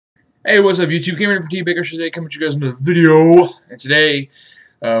Hey, what's up YouTube? Came in for T Baker today, coming to you guys in a video. And today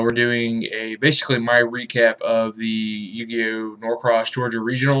we're doing basically my recap of the Yu-Gi-Oh! Norcross Georgia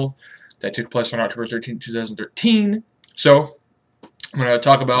Regional that took place on October 13, 2013. So I'm going to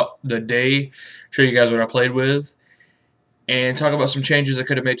talk about the day, show you guys what I played with, and talk about some changes I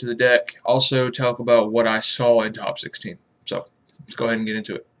could have made to the deck. Also talk about what I saw in top 16. So let's go ahead and get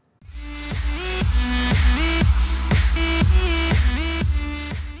into it.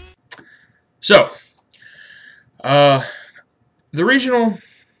 So, the regional,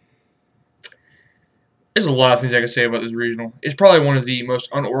 there's a lot of things I can say about this regional. It's probably one of the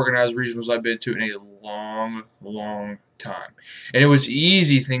most unorganized regionals I've been to in a long time. And it was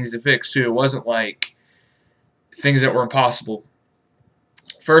easy things to fix, too. It wasn't like things that were impossible.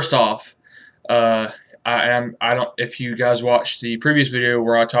 First off, if you guys watched the previous video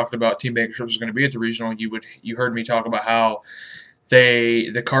where I talked about Team Bakersfield was going to be at the regional, you heard me talk about how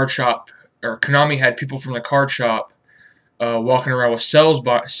the card shop, or Konami had people from the card shop walking around with cell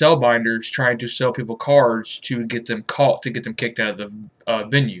binders trying to sell people cards to get them caught, to get them kicked out of the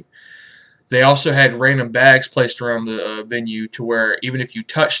venue. They also had random bags placed around the venue to where even if you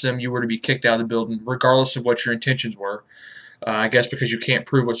touched them, you were to be kicked out of the building, regardless of what your intentions were. I guess because you can't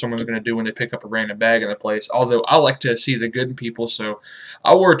prove what someone's going to do when they pick up a random bag in the place. Although I like to see the good in people, so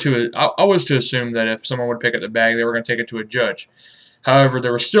I was to assume that if someone would pick up the bag, they were going to take it to a judge. However,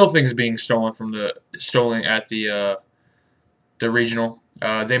 there were still things being stolen at the regional.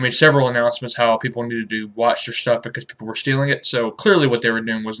 They made several announcements how people needed to watch their stuff because people were stealing it. So clearly, what they were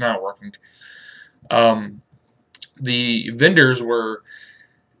doing was not working. The vendors were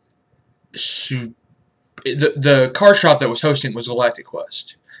the card shop that was hosting was Galactic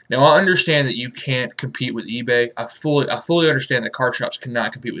Quest. Now I understand that you can't compete with eBay. I fully understand that card shops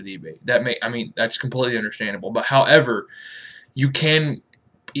cannot compete with eBay. That's completely understandable. But however, you can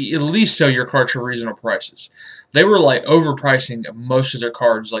at least sell your cards for reasonable prices. They were like overpricing most of their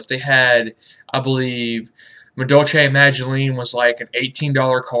cards. Like they had, I believe, Medolce Imagineline was like an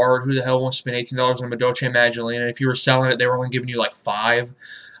 $18 card. Who the hell wants to spend $18 on a Medolce Imagineline? And if you were selling it, they were only giving you like $5.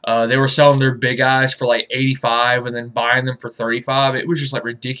 They were selling their big eyes for like $85 and then buying them for $35. It was just like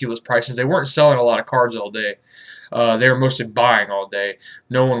ridiculous prices. They weren't selling a lot of cards all day. They were mostly buying all day.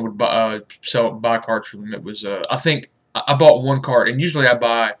 No one would buy cards from them. It was I think I bought one card, and usually I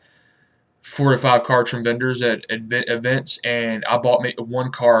buy 4 to 5 cards from vendors at events, and I bought one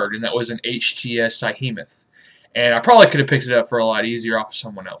card, and that was an HTS Behemoth. And I probably could have picked it up for a lot easier off of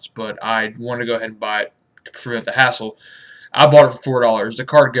someone else, but I wanted to go ahead and buy it to prevent the hassle. I bought it for $4. The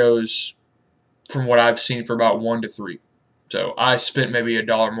card goes, from what I've seen, for about 1 to 3. So I spent maybe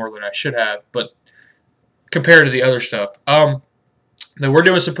 $1 more than I should have, but compared to the other stuff, they were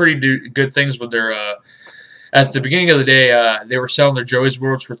doing some pretty good things with their. At the beginning of the day, they were selling their Joey's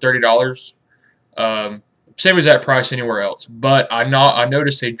Worlds for $30. Same as that price anywhere else. But I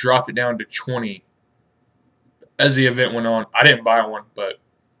noticed they dropped it down to $20 as the event went on. I didn't buy one, but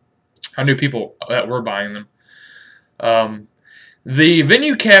I knew people that were buying them. The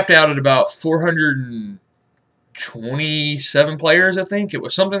venue capped out at about 427 players, I think. It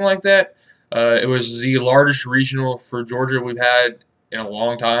was something like that. It was the largest regional for Georgia we've had in a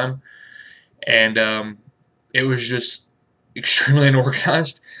long time. And it was just extremely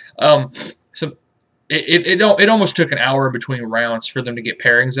unorganized. So it almost took an hour between rounds for them to get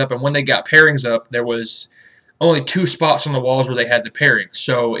pairings up. And when they got pairings up, there was only 2 spots on the walls where they had the pairings.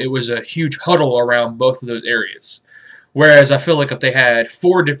 So it was a huge huddle around both of those areas. Whereas I feel like if they had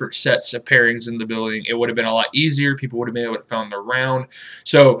 4 different sets of pairings in the building, it would have been a lot easier. People would have been able to find their round.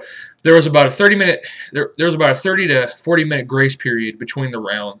 So there was about a 30 to 40 minute grace period between the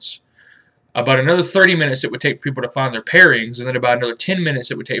rounds. About another 30 minutes it would take people to find their pairings, and then about another 10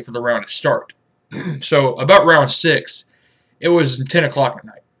 minutes it would take for the round to start. So about round 6, it was 10 o'clock at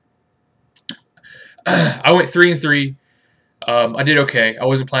night. I went 3-3. I did okay. I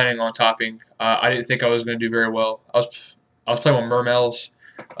wasn't planning on topping. I didn't think I was going to do very well. I was playing with Mermails,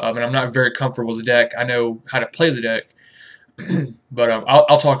 and I'm not very comfortable with the deck. I know how to play the deck, but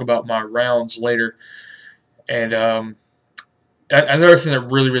I'll talk about my rounds later. And another thing that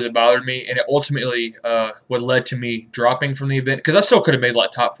really bothered me, and it ultimately what led to me dropping from the event, because I still could have made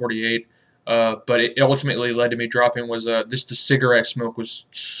like top 48, but it ultimately led to me dropping, was just the cigarette smoke was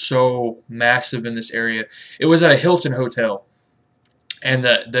so massive in this area. It was at a Hilton hotel, and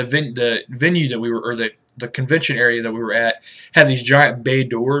the venue that we were, or the convention area that we were at, had these giant bay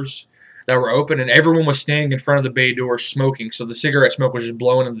doors that were open, and everyone was standing in front of the bay door smoking, so the cigarette smoke was just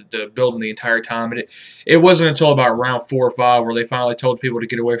blowing in the building the entire time. And it wasn't until about round 4 or 5 where they finally told people to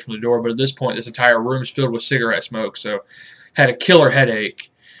get away from the door, but at this point this entire room is filled with cigarette smoke, so had a killer headache.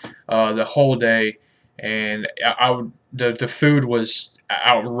 the whole day, and the food was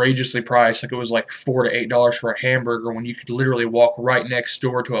outrageously priced. Like, it was like $4 to $8 for a hamburger when you could literally walk right next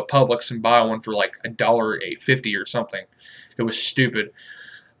door to a Publix and buy one for like $1.50 or something. It was stupid.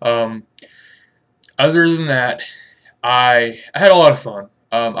 Other than that, I had a lot of fun.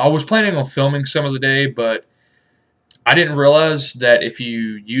 I was planning on filming some of the day, but I didn't realize that if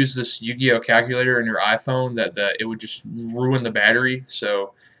you use this Yu-Gi-Oh calculator in your iPhone, that it would just ruin the battery.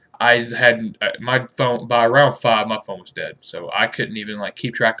 So I had my phone by around 5. My phone was dead, so I couldn't even like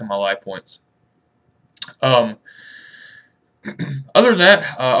keep track of my life points. Other than that,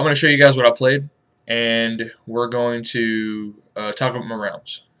 I'm going to show you guys what I played, and we're going to talk about my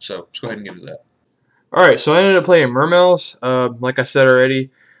rounds. So let's go ahead and get into that. Alright, so I ended up playing Mermails, like I said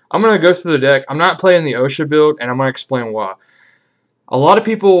already. I'm going to go through the deck. I'm not playing the OSHA build, and I'm going to explain why. A lot of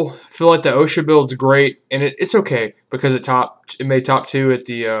people feel like the OSHA build's great, and it's okay, because it made top 2 at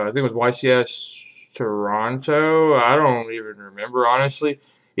the, I think it was YCS Toronto. I don't even remember, honestly.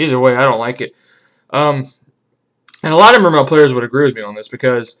 Either way, I don't like it. And a lot of Mermail players would agree with me on this,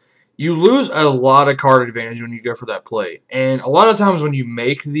 because you lose a lot of card advantage when you go for that play. And a lot of times when you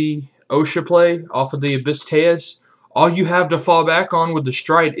make the OSHA play off of the Abyssteus, all you have to fall back on with the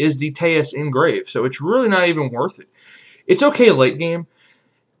Stride is the Teus Engrave. So it's really not even worth it. It's okay late game,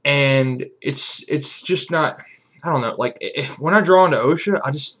 and it's just not, I don't know, like, when I draw into OSHA,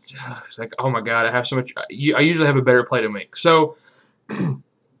 it's like, oh my god, I have so much, I usually have a better play to make. So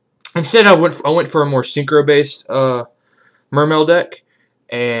instead I went for a more synchro-based Mermail deck,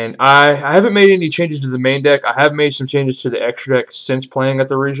 and I haven't made any changes to the main deck. I have made some changes to the extra deck since playing at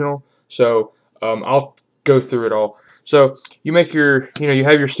the regional, so I'll go through it all. So you make your, you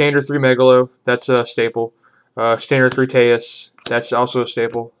have your standard 3 Megalo, that's a staple. Standard 3 Teus, that's also a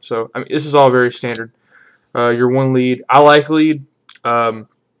staple. So I mean, this is all very standard. Your 1 lead, I like lead.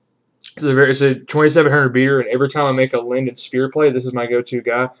 It's a 2700 beater, and every time I make a Lind and Spear play, this is my go-to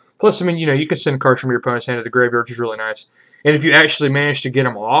guy. Plus, I mean, you can send cards from your opponent's hand to the graveyard, which is really nice. And if you actually manage to get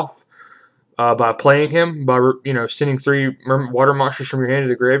him off by playing him, by sending 3 water monsters from your hand to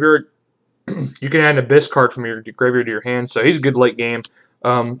the graveyard, you can add an Abyss card from your graveyard to your hand. So he's a good late game.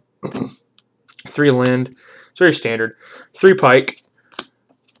 3 Lind, it's very standard. 3 Pike.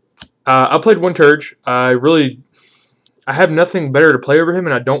 I played 1 Turge. I have nothing better to play over him,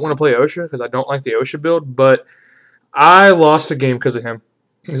 and I don't want to play OSHA because I don't like the OSHA build, but I lost the game because of him,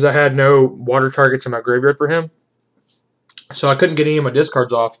 because I had no water targets in my graveyard for him, so I couldn't get any of my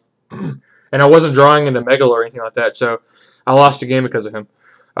discards off, and I wasn't drawing into Megalo or anything like that, so I lost the game because of him.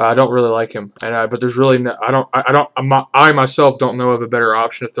 I don't really like him, and but there's really no, I myself don't know of a better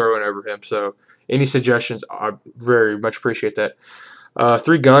option to throw in over him, so any suggestions, I very much appreciate that.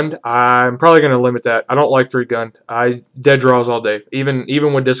 3 Gunned, I'm probably going to limit that. I don't like 3 Gunned. I dead draws all day.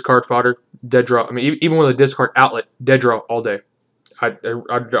 Even with discard fodder, dead draw. I mean, even with a discard outlet, dead draw all day. I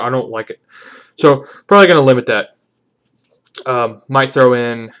don't like it. So probably going to limit that. Might throw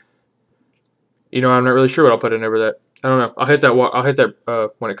in. I'm not really sure what I'll put in over that. I don't know. I'll hit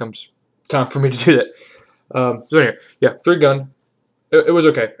that when it comes time for me to do that. So anyway, yeah, 3 Gunned. It was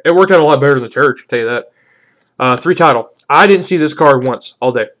okay. It worked out a lot better than the Turge, I'll tell you that. 3 Tidal. I didn't see this card once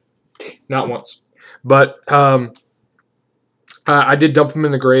all day. Not once. But I did dump him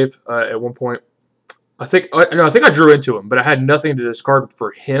in the grave at one point. I think I drew into him, but I had nothing to discard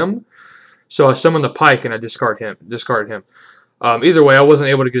for him. So I summoned the Pike and I discarded him. Either way, I wasn't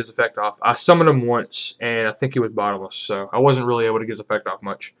able to get his effect off. I summoned him once, and I think he was bottomless, so I wasn't really able to get his effect off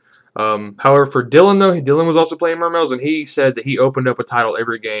much. However, for Dylan, though, Dylan was also playing Mermails, and he said that he opened up a Tidal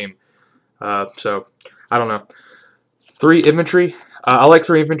every game. So, I don't know. 3 Infantry. I like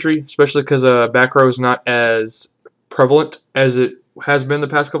 3 Infantry, especially because back row is not as prevalent as it has been the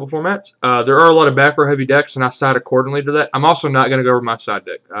past couple formats. There are a lot of back row heavy decks, and I side accordingly to that. I'm also not going to go over my side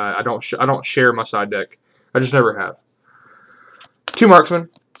deck. I don't share my side deck. I just never have. 2 Marksman.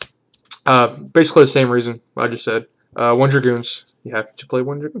 Basically the same reason I just said. 1 Dragoons. You have to play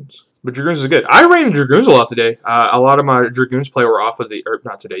 1 Dragoons. But Dragoons is good. I ran Dragoons a lot today. A lot of my Dragoons play were off of the, or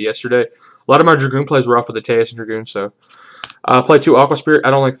not today, yesterday. A lot of my Dragoon plays were off of the Teus and Dragoon, so. I played 2 Aqua Spirit.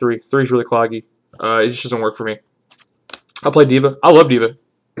 I don't like 3. 3 is really cloggy. It just doesn't work for me. I play Diva. I love Diva.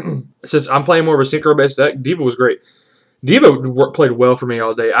 Since I'm playing more of a synchro-based deck, Diva was great. Diva played well for me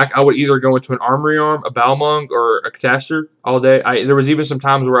all day. I would either go into an Armory Arm, a Balmung, or a Catastor all day. There was even some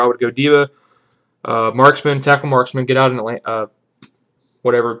times where I would go Diva, Marksman, Tackle Marksman, get out in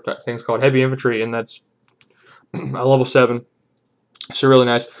whatever that thing's called, Heavy Infantry, and that's a level 7. So really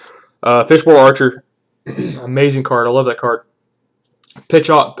nice. Fishborg Archer, amazing card. I love that card.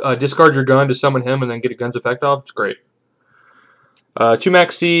 Pitch off, discard your gun to summon him and then get a gun's effect off. It's great. 2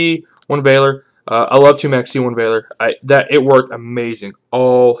 Maxx C, 1 Veiler. I love 2 Maxx C, 1 Veiler. It worked amazing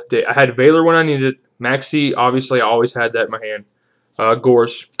all day. I had Veiler when I needed it. Maxx C, obviously, I always had that in my hand.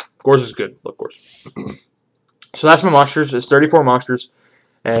 Gorz. Gorz is good. Love Gorz. So that's my monsters. It's 34 monsters.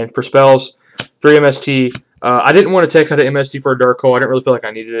 And for spells, 3 MST. I didn't want to take out an MST for a Dark Hole. I didn't really feel like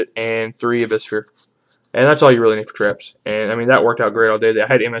I needed it. And 3 Abyssphere. And that's all you really need for traps. And, I mean, that worked out great all day. I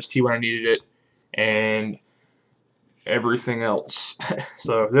had MST when I needed it. And everything else.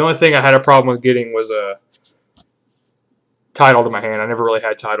 So the only thing I had a problem with getting was a Tidal to my hand. I never really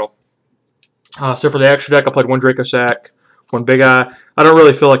had Tidal. So for the extra deck, I played 1 Draco Sack, 1 Big Eye. I don't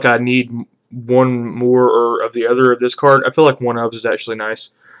really feel like I need one more or of the other of this card. I feel like one of is actually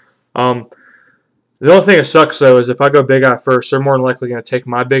nice. The only thing that sucks though is if I go Big Eye first, they're more than likely going to take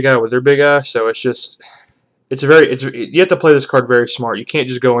my Big Eye with their Big Eye. So it's just, you have to play this card very smart. You can't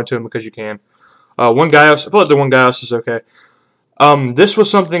just go into him because you can. 1 Gaius. I feel like the 1 Gaius is okay. This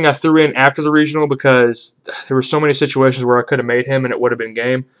was something I threw in after the regional because there were so many situations where I could have made him and it would have been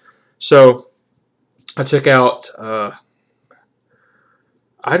game. So I took out.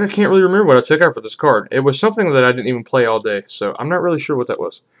 I can't really remember what I took out for this card. It was something that I didn't even play all day, so I'm not really sure what that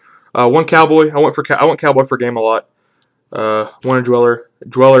was. 1 Cowboy. I went Cowboy for game a lot. 1 Dweller.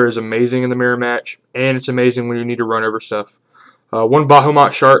 Dweller is amazing in the mirror match, and it's amazing when you need to run over stuff. 1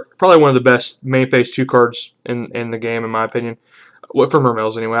 Bahamut Shark. Probably one of the best main phase 2 cards in the game, in my opinion. For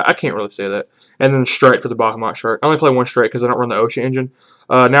Mermails, anyway. I can't really say that. And then Strike for the Bahamut Shark. I only play 1 Strike because I don't run the Ocean Engine.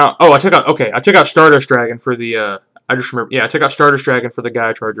 I took out Stardust Dragon for the. I just remember. Yeah, I took out Stardust Dragon for the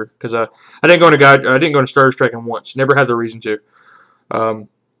Gaia Charger because I didn't go into Stardust Dragon once. Never had the reason to. 1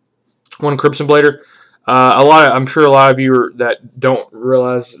 Crimson Blader. I'm sure a lot of you that don't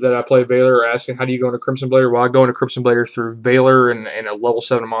realize that I play Veiler are asking, how do you go into Crimson Blader? Well, I go into Crimson Blader through Veiler and a level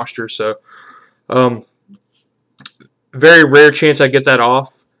 7 monster. So, very rare chance I get that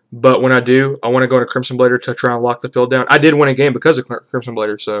off. But when I do, I want to go into Crimson Blader to try and lock the field down. I did win a game because of Crimson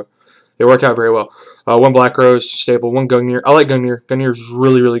Blader, so it worked out very well. 1 Black Rose, stable. 1 Gungnir. I like Gungnir. Gungnir is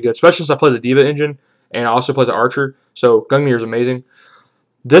really, really good, especially since I play the Diva engine and I also play the Archer. So Gungnir is amazing.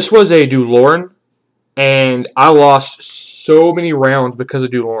 This was a Duloran, and I lost so many rounds because of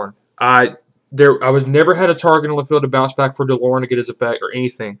Duloran. I was never had a target on the field to bounce back for Duloran to get his effect or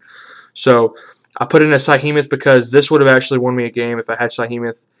anything. So I put in a Sihemith because this would have actually won me a game if I had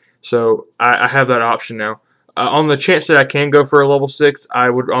Sihemith. So I have that option now. On the chance that I can go for a level 6, I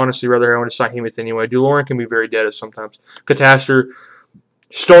would honestly rather have a Sihemith anyway. Duloran can be very dead sometimes. Catastor.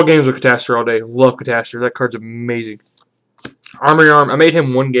 Stole games with Catastor all day. Love Catastor. That card's amazing. Armory Arm. I made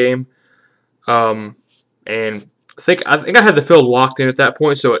him 1 game. And I think I had the field locked in at that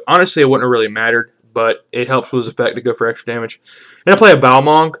point, so honestly it wouldn't have really mattered, but it helps with his effect to go for extra damage. And I play a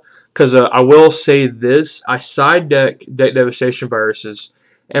Balmong, because I will say this, I side deck Devastation Viruses,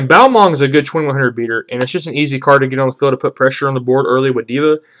 and Balmong is a good 2100 beater, and it's just an easy card to get on the field to put pressure on the board early with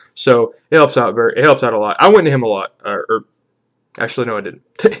Diva, so it helps out a lot. I went to him a lot, actually no I didn't.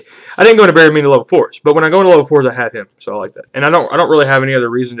 I didn't go to very many level 4s, but when I go into level 4s I had him, so I like that. And I don't really have any other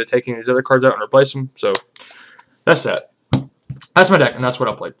reason to take any of these other cards out and replace them, so that's that. That's my deck, and that's what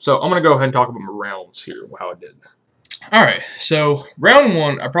I played. So I'm going to go ahead and talk about my rounds here, how I did. Alright, so round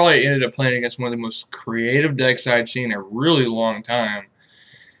 1, I probably ended up playing against one of the most creative decks I'd seen in a really long time.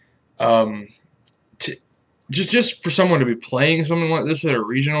 Just for someone to be playing something like this at a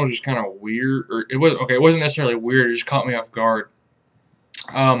regional is just kind of weird. Or it wasn't necessarily weird, it just caught me off guard.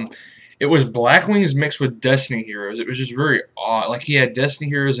 It was Blackwings mixed with Destiny Heroes. It was just very odd. Like, he had Destiny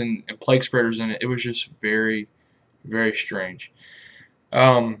Heroes and Plague Spreaders in it. It was just very, very strange.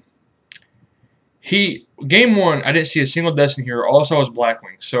 Game 1, I didn't see a single Destiny Hero. All I saw was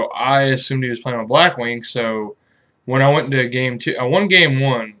Blackwings. So I assumed he was playing with Blackwings. So when I went into Game 2, I won Game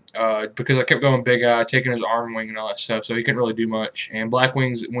 1 because I kept going Big Eye, taking his Arm Wing and all that stuff. So he couldn't really do much. And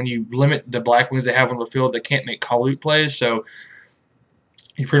Blackwings, when you limit the Blackwings they have on the field, they can't make call loot plays. So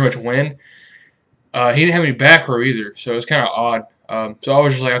you pretty much win. He didn't have any back row either, so it was kind of odd. So I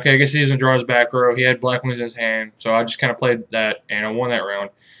was just like, okay, I guess he doesn't draw his back row. He had Blackwings in his hand, so I just kind of played that, and I won that round.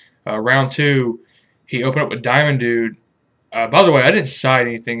 Round 2, he opened up with Diamond Dude. By the way, I didn't side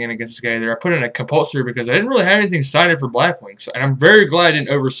anything in against this guy either. I put in a compulsory because I didn't really have anything sided for Blackwings, and I'm very glad I didn't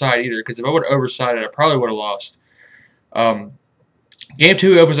overside either, because if I would have oversided, I probably would have lost. Game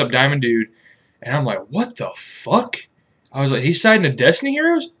 2 opens up Diamond Dude, and I'm like, what the fuck? I was like, he's siding to Destiny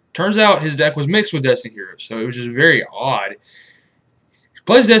Heroes? Turns out his deck was mixed with Destiny Heroes, so it was just very odd. He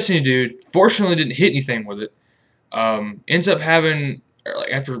plays Destiny Dude, fortunately didn't hit anything with it. Ends up having,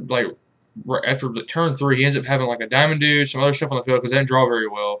 after turn 3, he ends up having like a Diamond Dude, some other stuff on the field because they didn't draw very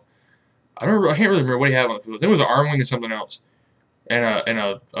well. I can't really remember what he had on the field. I think it was an Arm Wing and something else. and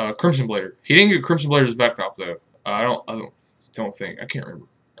a Crimson Blader. He didn't get Crimson Blader's Vectoff though. I don't think. I can't remember.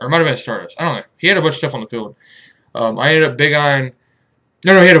 Or it might have been a Stardust. I don't know. He had a bunch of stuff on the field. I ended up Big Eyeing.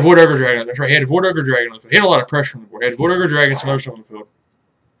 No, he had a Void Ogre Dragon. That's right. He had a Void Ogre Dragon on the field. He had a lot of pressure on the board. He had a Void Ogre Dragon, some other stuff on the field.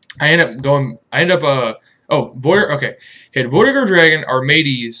 Okay. He had Void Ogre Dragon,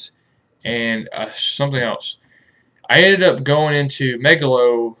 Armades, and something else. I ended up going into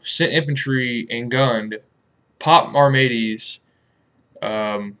Megalo, sent Infantry and Gund, popped Armades,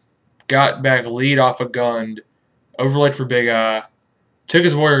 got back lead off a Gund, overlaid for Big Eye, took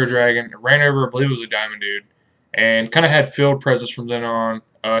his Void Ogre Dragon, ran over, I believe it was a Diamond Dude, and kind of had field presence from then on.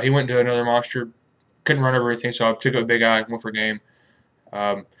 He went to another monster, couldn't run over anything, so I took a Big Eye, went for a game.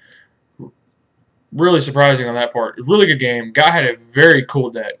 Really surprising on that part. It was a really good game. Guy had a very cool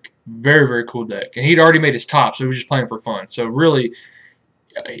deck. Very, very cool deck. And he'd already made his top, so he was just playing for fun. So really,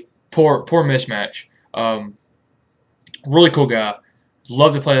 poor mismatch. Really cool guy.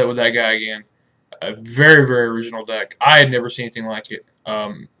 Love to play that with that guy again. A very, very original deck. I had never seen anything like it.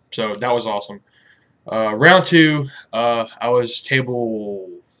 So that was awesome. Round 2, I was table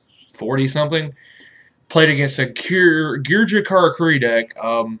 40-something. Played against a Girja Karakuri deck.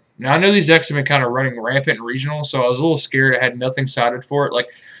 Now, I know these decks have been kind of running rampant in regional, so I was a little scared. I had nothing sided for it. Like,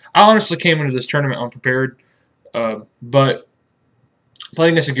 I honestly came into this tournament unprepared, but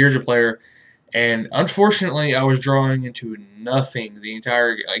played against a Girja player, and unfortunately, I was drawing into nothing the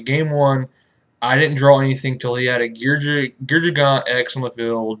entire game. 1, I didn't draw anything till he had a Girja Gaunt X on the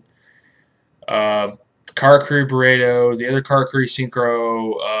field, Karakuri Burrito, the other Karakuri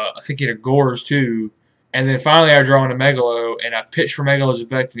Synchro, I think he had a Gorz too. And then finally I draw into Megalo, and I pitched for Megalo's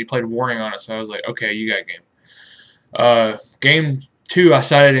effect, and he played Warning on it, so I was like, okay, you got game. Game 2, I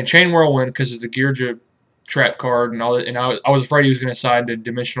sided in Chain Whirlwind because it's the Girja trap card and all that, and I was afraid he was going to side to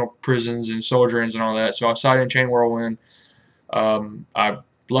Dimensional Prisons and Soul Drains and all that, so I sided in Chain Whirlwind. I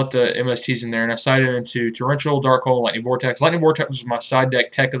left the MSTs in there, and I sided into Torrential, Dark Hole, and Lightning Vortex. Lightning Vortex was my side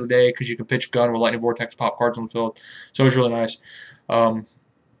deck tech of the day because you can pitch gun with Lightning Vortex pop cards on the field, so it was really nice.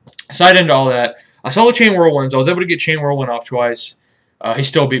 Sided into all that. I saw the Chain Whirlwinds. I was able to get Chain Whirlwind off twice. He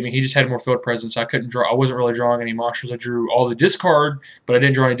still beat me. He just had more field presence. I couldn't draw. I wasn't really drawing any monsters. I drew all the discard, but I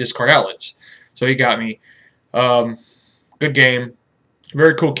didn't draw any discard outlets. So he got me. Good game.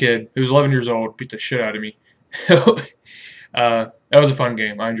 Very cool kid. He was 11 years old. Beat the shit out of me. That was a fun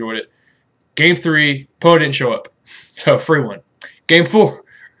game. I enjoyed it. Game 3, Poe didn't show up. So, free one. Game 4.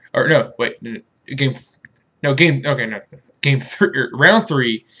 Or, no, wait. Game 3. Round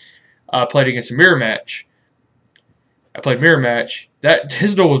 3. Played against a mirror match. I played mirror match.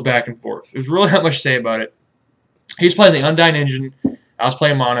 His duel was back and forth. There's really not much to say about it. He's playing the Undyne Engine. I was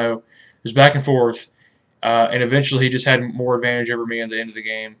playing mono. It was back and forth. And eventually he just had more advantage over me at the end of the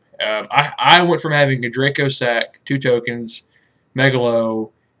game. I went from having a Draco Sack, 2 tokens,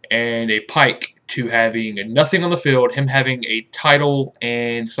 Megalo, and a Pike to having nothing on the field, him having a Tidal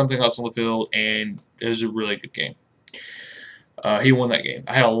and something else on the field, and it was a really good game. He won that game.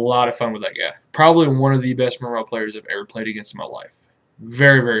 I had a lot of fun with that guy. Probably one of the best Mermail players I've ever played against in my life.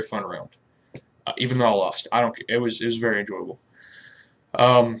 Very, very fun round. Even though I lost, I don't care. It was very enjoyable.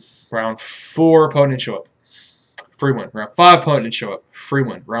 Round 4, opponent didn't show up. Free win. Round 5, opponent didn't show up. Free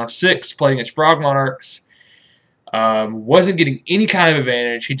win. Round 6, playing against Frog Monarchs. Wasn't getting any kind of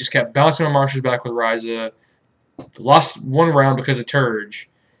advantage. He just kept bouncing my monsters back with Ryza. Lost one round because of Turge.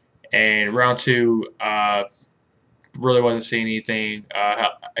 And round 2, really wasn't seeing anything.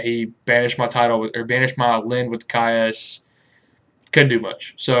 He banished my title or banished my Lind with Caius. Couldn't do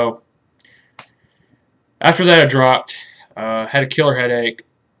much. So after that, I dropped. Had a killer headache.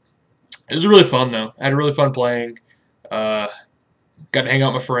 It was really fun though. I had a really fun playing. Got to hang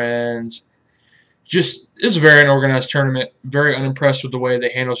out with my friends. Just it was a very unorganized tournament. Very unimpressed with the way they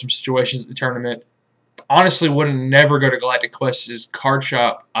handled some situations in the tournament. Honestly, wouldn't never go to Galactic Quest's card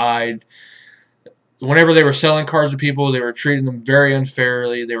shop. Whenever they were selling cards to people, they were treating them very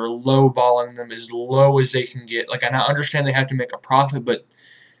unfairly. They were lowballing them as low as they can get. Like, and I understand they have to make a profit, but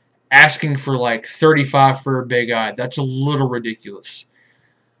asking for like 35 for a Big Eye, that's a little ridiculous.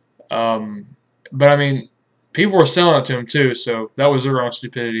 But I mean, people were selling it to them too, so that was their own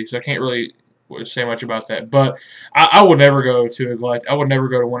stupidity. So I can't really say much about that. But I would never go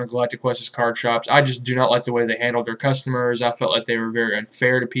to one of Galactic Quest's card shops. I just do not like the way they handled their customers. I felt like they were very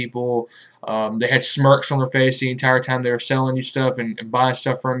unfair to people. They had smirks on their face the entire time they were selling you stuff and buying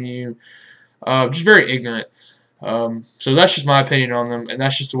stuff from you. Just very ignorant. So that's just my opinion on them, and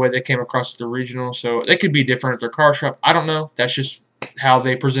that's just the way they came across at the regional. So they could be different at their card shop. I don't know. That's just how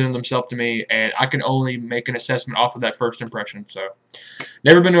they presented themselves to me, and I can only make an assessment off of that first impression. So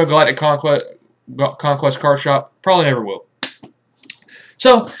never been to a Galactic Conquest card shop. Probably never will.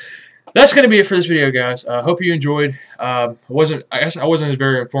 So that's going to be it for this video, guys. Hope you enjoyed. I guess I wasn't as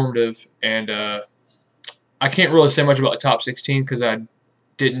very informative, and I can't really say much about the top 16 because I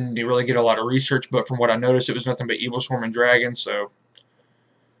didn't really get a lot of research. But from what I noticed, it was nothing but Evil Swarm and Dragons. So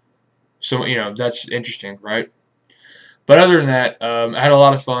you know, that's interesting, right? But other than that, I had a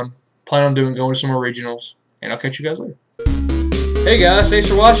lot of fun. Plan on going to some more regionals, and I'll catch you guys later. Hey guys, thanks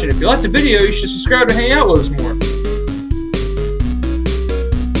for watching. If you liked the video, you should subscribe to hang out with us more.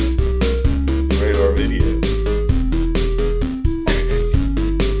 Rate our video.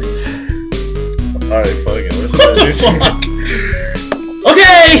 Alright, fucking listen to this.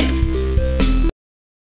 Okay!